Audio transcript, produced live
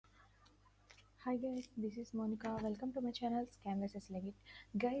Hi guys, this is Monika. Welcome to my channel scam వెసెస్ లెగిట్.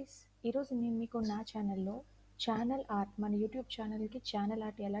 Guys, ఈరోజు నేను మీకు నా ఛానల్లో ఛానల్ ఆర్ట్, మన యూట్యూబ్ ఛానల్కి ఛానల్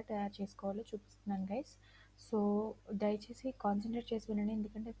ఆర్ట్ ఎలా తయారు చేసుకోవాలో చూపిస్తున్నాను గైస్. సో దయచేసి కాన్సన్ట్రేట్ చేసి వినండి,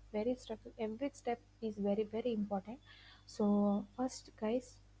 ఎందుకంటే every step is very very important. So first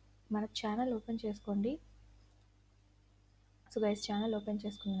guys, మన ఛానల్ ఓపెన్ చేసుకోండి. సో గైస్, ఛానల్ ఓపెన్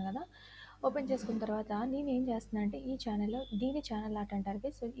చేసుకున్నాను కదా. ఓపెన్ చేసుకున్న తర్వాత నేను ఏం చేస్తున్నాను అంటే ఈ ఛానల్లో దీని ఛానల్ ఆర్ట్ అంటారు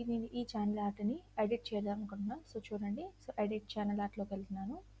గైస్. సో నేను ఈ ఛానల్ ఆర్ట్ని ఎడిట్ చేద్దాం అనుకుంటున్నాను. సో చూడండి, సో ఎడిట్ ఛానల్ ఆర్ట్లోకి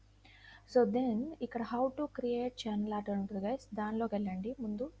వెళ్తున్నాను. సో దెన్ ఇక్కడ how to create channel art అని ఉంటుంది గైస్, దానిలోకి వెళ్ళండి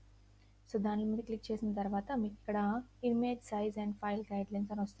ముందు. సో దాని మీద క్లిక్ చేసిన తర్వాత మీకు ఇక్కడ image size and file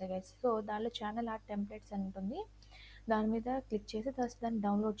guidelines అని వస్తాయి గైస్. సో దానిలో ఛానల్ ఆర్ట్ టెంప్లెట్స్ అని ఉంటుంది, దాని మీద క్లిక్ చేసి ఫస్ట్ దాన్ని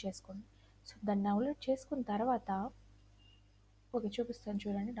డౌన్లోడ్ చేసుకోండి. సో దాన్ని డౌన్లోడ్ చేసుకున్న తర్వాత ఓకే చూపిస్తాను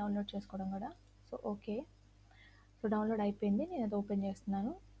చూడండి, డౌన్లోడ్ చేసుకోవడం కూడా. సో ఓకే, సో డౌన్లోడ్ అయిపోయింది, నేను అది ఓపెన్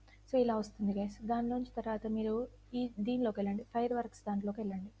చేస్తున్నాను. సో ఇలా వస్తుంది గైస్. దానిలోంచి తర్వాత మీరు దీనిలోకి వెళ్ళండి, ఫైర్ వర్క్స్ దాంట్లోకి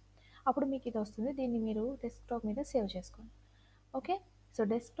వెళ్ళండి. అప్పుడు మీకు ఇది వస్తుంది. దీన్ని మీరు డెస్క్టాప్ మీద సేవ్ చేసుకోండి. ఓకే, సో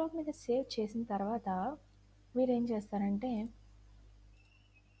డెస్క్టాప్ మీద సేవ్ చేసిన తర్వాత మీరు ఏం చేస్తారంటే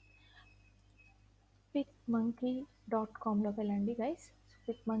PicMonkey.comలోకి వెళ్ళండి గైస్.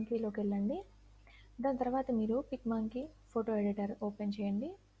 PicMonkeyలోకి వెళ్ళండి. దాని తర్వాత మీరు PicMonkey ఫోటో ఎడిటర్ ఓపెన్ చేయండి.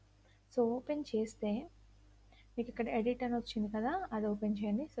 సో ఓపెన్ చేస్తే మీకు ఇక్కడ ఎడిట్ అని వచ్చింది కదా, అది ఓపెన్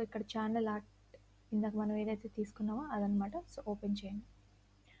చేయండి. సో ఇక్కడ ఛానల్ ఆర్ట్ ఇందాక మనం ఏదైతే తీసుకున్నామో అదనమాట. సో ఓపెన్ చేయండి.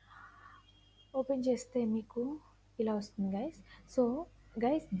 ఓపెన్ చేస్తే మీకు ఇలా వస్తుంది guys. So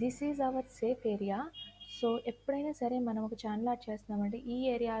guys, this is our safe area. So ఎప్పుడైనా సరే మనం ఒక ఛానల్ ఆర్ట్ చేస్తున్నామంటే ఈ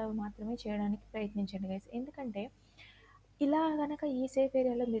ఏరియాలో మాత్రమే చేయడానికి ప్రయత్నించండి గైస్. ఎందుకంటే ఇలా కనుక ఈ సేఫ్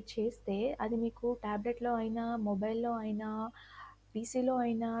ఏరియాలో మీరు చేస్తే అది మీకు ట్యాబ్లెట్లో అయినా, మొబైల్లో అయినా, పీసీలో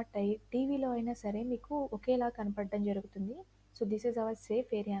అయినా, టీవీలో అయినా సరే మీకు ఒకేలా కనపడడం జరుగుతుంది. So this is our safe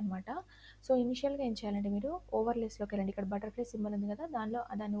area అనమాట. సో ఇనిషియల్గా ఏం చేయాలంటే మీరు ఓవర్లేస్లోకి వెళ్ళండి. ఇక్కడ బటర్ఫ్లై సింబల్ ఉంది కదా,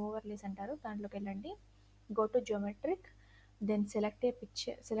 దాన్ని ఓవర్లేస్ అంటారు. దాంట్లోకి వెళ్ళండి, go to geometric, then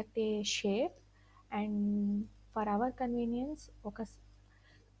select A shape, and for hour convenience ఒక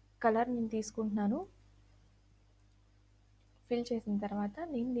కలర్ నేను తీసుకుంటున్నాను. ఫిల్ చేసిన తర్వాత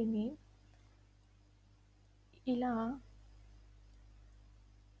నేను దీన్ని ఇలా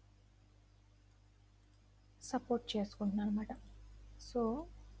సపోర్ట్ చేసుకుంటున్నాను అనమాట. సో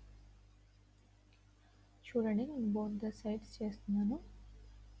చూడండి, నేను బోత్ ద సైడ్స్ చేస్తున్నాను.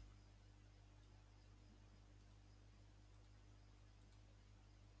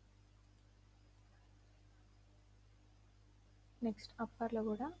 నెక్స్ట్ అప్పర్లో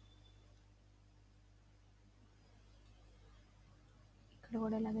కూడా, ఇక్కడ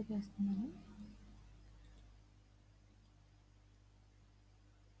కూడా ఇలాగే చేస్తున్నాను.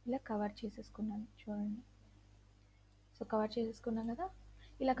 ఇలా కవర్ చేసేసుకున్నాను చూడండి. సో కవర్ చేసేసుకున్నాను కదా.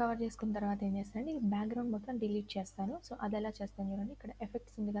 ఇలా కవర్ చేసుకున్న తర్వాత ఏం చేస్తానంటే ఈ బ్యాక్గ్రౌండ్ మొత్తం డిలీట్ చేస్తాను. సో అది ఎలా చేస్తాను చూడండి, ఇక్కడ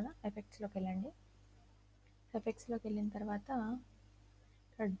ఎఫెక్ట్స్ ఉంది కదా, ఎఫెక్ట్స్లోకి వెళ్ళండి. ఎఫెక్ట్స్లోకి వెళ్ళిన తర్వాత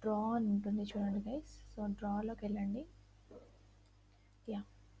ఇక్కడ డ్రా అని ఉంటుంది చూడండి గైస్. సో డ్రాలోకి వెళ్ళండి. యా,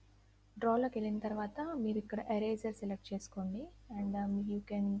 డ్రాలోకి వెళ్ళిన తర్వాత మీరు ఇక్కడ ఎరేజర్ సెలెక్ట్ చేసుకోండి, and you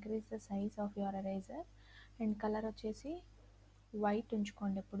can increase the size of your eraser. And colour వచ్చేసి వైట్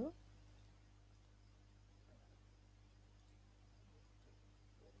ఉంచుకోండి ఎప్పుడు.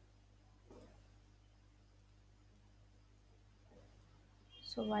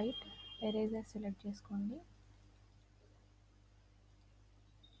 సో వైట్ ఎరేజర్ సెలెక్ట్ చేసుకోండి.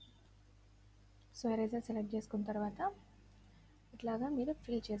 సో ఎరేజర్ సెలెక్ట్ చేసుకున్న తర్వాత ఇట్లాగా మీరు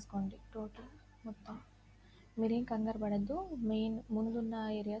ఫిల్ చేసుకోండి టోటల్ మొత్తం. మీరేం కంగారు పడద్దు, మెయిన్ ముందున్న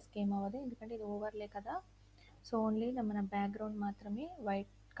ఏరియాస్కి ఏం అవ్వదు, ఎందుకంటే ఇది ఓవర్లే కదా. సో ఓన్లీ మన బ్యాక్గ్రౌండ్ మాత్రమే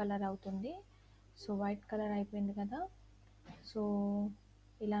వైట్ కలర్ అవుతుంది. సో వైట్ కలర్ అయిపోయింది కదా. సో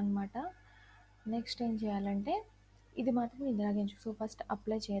ఇలా అనమాట. నెక్స్ట్ ఏం చేయాలంటే ఇది మాత్రం ఇలాగే. సో ఫస్ట్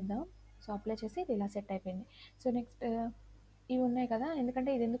అప్లై చేద్దాం. సో అప్లై చేసి ఇది ఇలా సెట్ అయిపోయింది. సో నెక్స్ట్ ఇవి ఉన్నాయి కదా, ఎందుకంటే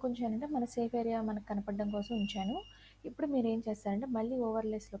ఇది ఎందుకు ఉంచానంటే మన సేఫ్ ఏరియా మనకు కనపడడం కోసం ఉంచాను. ఇప్పుడు మీరు ఏం చేస్తారంటే మళ్ళీ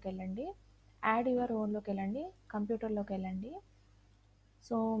ఓవర్లేస్లోకి వెళ్ళండి, యాడ్ యువర్ ఓన్లోకి వెళ్ళండి, కంప్యూటర్లోకి వెళ్ళండి.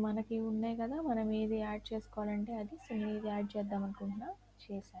 సో మనకి ఉన్నాయి కదా, మనం ఏది యాడ్ చేసుకోవాలంటే అది. సో నేను ఇది యాడ్ చేద్దాం అనుకుంటున్నా,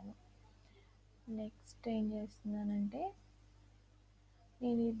 చేశాను. నెక్స్ట్ ఏం చేస్తున్నానంటే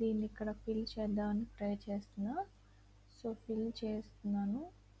నేను దీన్ని ఇక్కడ ఫిల్ చేద్దామని ట్రై చేస్తున్నా. సో ఫిల్ చేస్తున్నాను.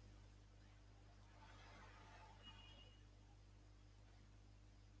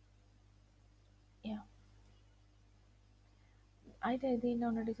 యా, అయితే దీనిలో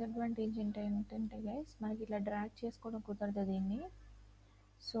ఉన్న డిసడ్వాంటేజ్ ఏంటంటే గైస్, మనకి ఇట్లా డ్రాగ్ చేసుకోవడం కుదరదు దీన్ని.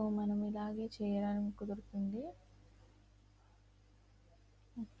 సో మనం ఇలాగే చేయడానికి కుదురుతుంది.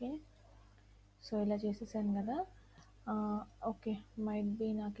 ఓకే, సో ఇలా చేసేసాను కదా. ఓకే. మైట్ బీ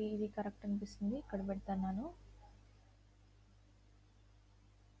నాకు ఇది కరెక్ట్ అనిపిస్తుంది. ఇక్కడ పెడుతున్నాను.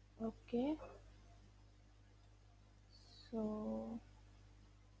 ఓకే. So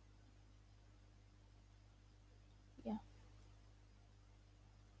yeah!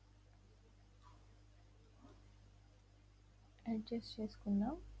 అడ్జస్ట్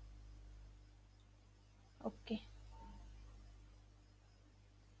చేసుకుందాం. ఓకే.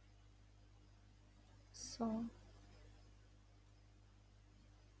 So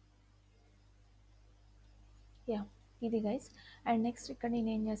yeah! ఇది గైస్. అండ్ నెక్స్ట్ ఇక్కడ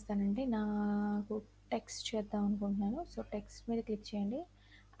నేనేం చేస్తానంటే నాకు టెక్స్ట్ చేద్దాం అనుకుంటున్నాను. సో టెక్స్ట్ మీద క్లిక్ చేయండి.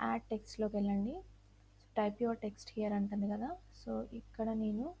 యాడ్ టెక్స్ట్‌లోకి వెళ్ళండి. టైప్ యువర్ టెక్స్ట్ హియర్ అంటుంది కదా! సో ఇక్కడ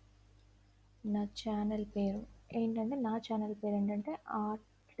నేను నా ఛానల్ పేరు ఏంటంటే నా ఛానల్ పేరు ఏంటంటే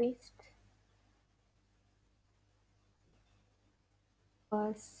artist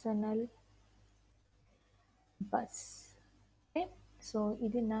personal bus. Okay. So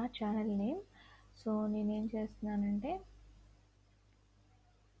ఇది నా ఛానల్ నేమ్. సో నేనేం చేస్తున్నానంటే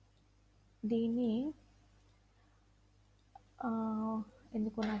దీన్ని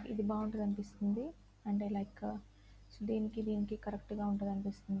ఎందుకో నాకు ఇది బాగుంటుంది అనిపిస్తుంది. అంటే లైక్ సో దీనికి కరెక్ట్గా ఉంటుంది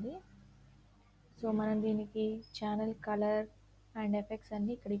అనిపిస్తుంది. సో మనం దీనికి ఛానల్ కలర్ అండ్ ఎఫెక్ట్స్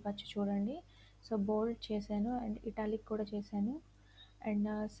అన్నీ ఇక్కడ ఇవ్వచ్చు చూడండి. సో బోల్డ్ చేశాను అండ్ ఇటాలిక్ కూడా చేశాను. అండ్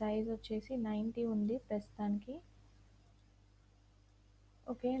సైజ్ వచ్చేసి 90 ఉంది ప్రస్తుతానికి.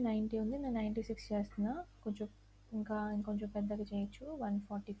 ఓకే 90 ఉంది. నేను 96 చేస్తున్నా. కొంచెం ఇంకొంచెం పెద్దగా చేయొచ్చు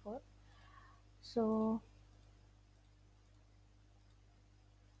 144. సో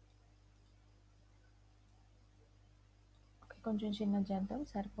కొంచెం చిన్నది చేద్దాం,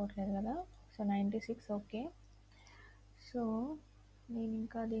 సరిపోవట్లేదు కదా. So 96 okay. సో నేను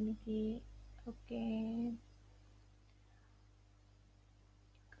ఇంకా దీనికి ఓకే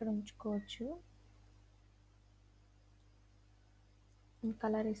ఇక్కడ ఉంచుకోవచ్చు.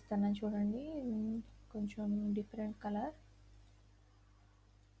 కలర్ ఇస్తాను చూడండి, కొంచెం different colour.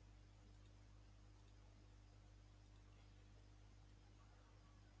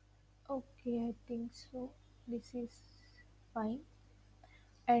 Okay I think so this is fine.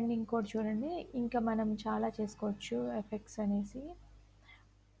 And ఇంకోటి చూడండి, ఇంకా మనం చాలా చేసుకోవచ్చు ఎఫెక్ట్స్ అనేసి.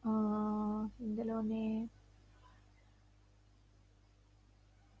 ఇందులోనే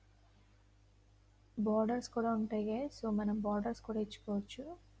బార్డర్స్ కూడా ఉంటాయి. సో మనం బార్డర్స్ కూడా ఇచ్చుకోవచ్చు.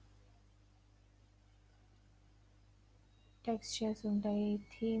 టెక్స్చర్స్ ఉంటాయి,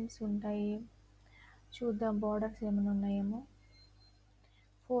 థీమ్స్ ఉంటాయి. చూద్దాం బార్డర్స్ ఏమైనా ఉన్నాయేమో.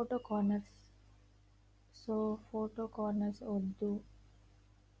 Photo corners. So photo corners వద్దు.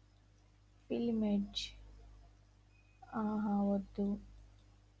 ఫిల్మ్ ఎడ్జ్ వద్దు.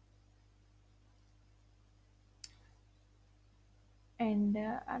 అండ్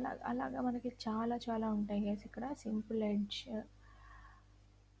అలాగా మనకి చాలా చాలా ఉంటాయి గైస్ ఇక్కడ. సింపుల్ ఎడ్జ్,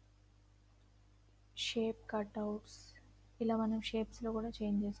 షేప్ కట్అవుట్స్, ఇలా మనం షేప్స్లో కూడా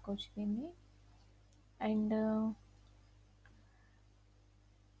చేంజ్ చేసుకోవచ్చు దీన్ని. అండ్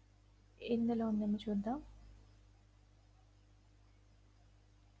ఇందులో ఉందేమో చూద్దాం.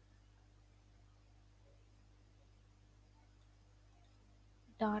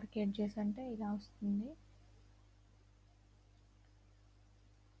 డార్క్ ఎడ్జెస్ అంటే ఇలా వస్తుంది.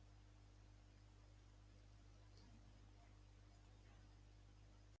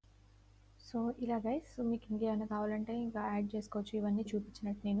 సో ఇలా గైస్. సో మీకు ఇంకేమైనా కావాలంటే ఇంకా యాడ్ చేసుకోవచ్చు, ఇవన్నీ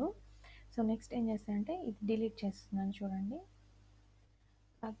చూపించినట్టు నేను. సో నెక్స్ట్ ఏం చేస్తానంటే ఇది డిలీట్ చేస్తున్నాను చూడండి.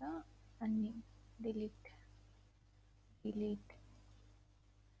 అలాగా అన్నీ డిలీట్ డిలీట్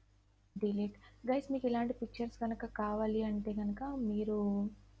డిలీట్. గైస్ మీకు ఇలాంటి పిక్చర్స్ కనుక కావాలి అంటే కనుక మీకు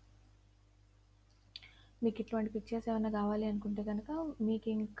ఇటువంటి పిక్చర్స్ ఏమైనా కావాలి అనుకుంటే కనుక మీకు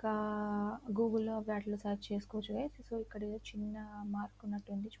ఇంకా గూగుల్లో వాటిలో సెర్చ్ చేసుకోవచ్చు గైస్. సో ఇక్కడ ఏదో చిన్న మార్క్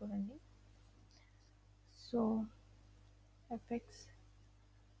ఉన్నట్టుంది చూడండి. సో ఎఫెక్ట్స్,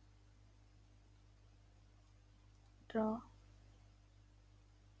 డ్రా,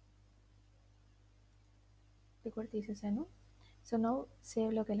 ఇది కూడా తీసేసాను. సో నౌ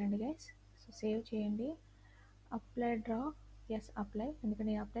సేవ్లోకి వెళ్ళండి గైస్. సో సేవ్ చేయండి. అప్లై డ్రా, ఎస్ అప్లై, ఎందుకంటే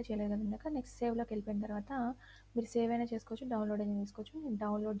నేను అప్లై చేయలేదు కనుక. నెక్స్ట్ సేవ్లోకి వెళ్ళిపోయిన తర్వాత మీరు సేవ్ అయినా చేసుకోవచ్చు, డౌన్లోడ్ అయినా చేసుకోవచ్చు. నేను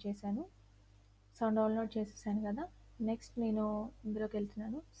డౌన్లోడ్ చేశాను. సో డౌన్లోడ్ చేసేసాను కదా. నెక్స్ట్ నేను ఇందులోకి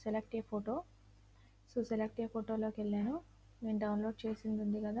వెళ్తున్నాను, సెలెక్ట్ ఏ ఫోటో. సో సెలెక్ట్ ఏ ఫోటోలోకి వెళ్ళాను. నేను డౌన్లోడ్ చేసింది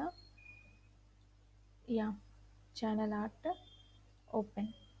ఉంది కదా, yeah channel art,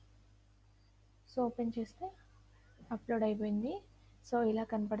 open. So open చేస్తే అప్లోడ్ అయిపోయింది. సో ఇలా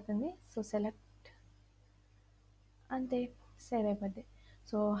కనపడుతుంది. సో సెలెక్ట్, అంతే, సేవ్ అయిపోద్ది.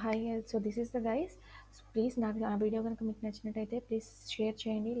 So hi, so this is the guys. Please నాకు ఆ వీడియో కనుక మీకు నచ్చినట్టయితే ప్లీజ్ షేర్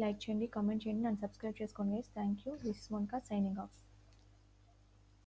చేయండి, లైక్ చేయండి, కామెంట్ చేయండి, నన్ను సబ్స్క్రైబ్ చేసుకోండి guys. Thank you. This is Monika signing off.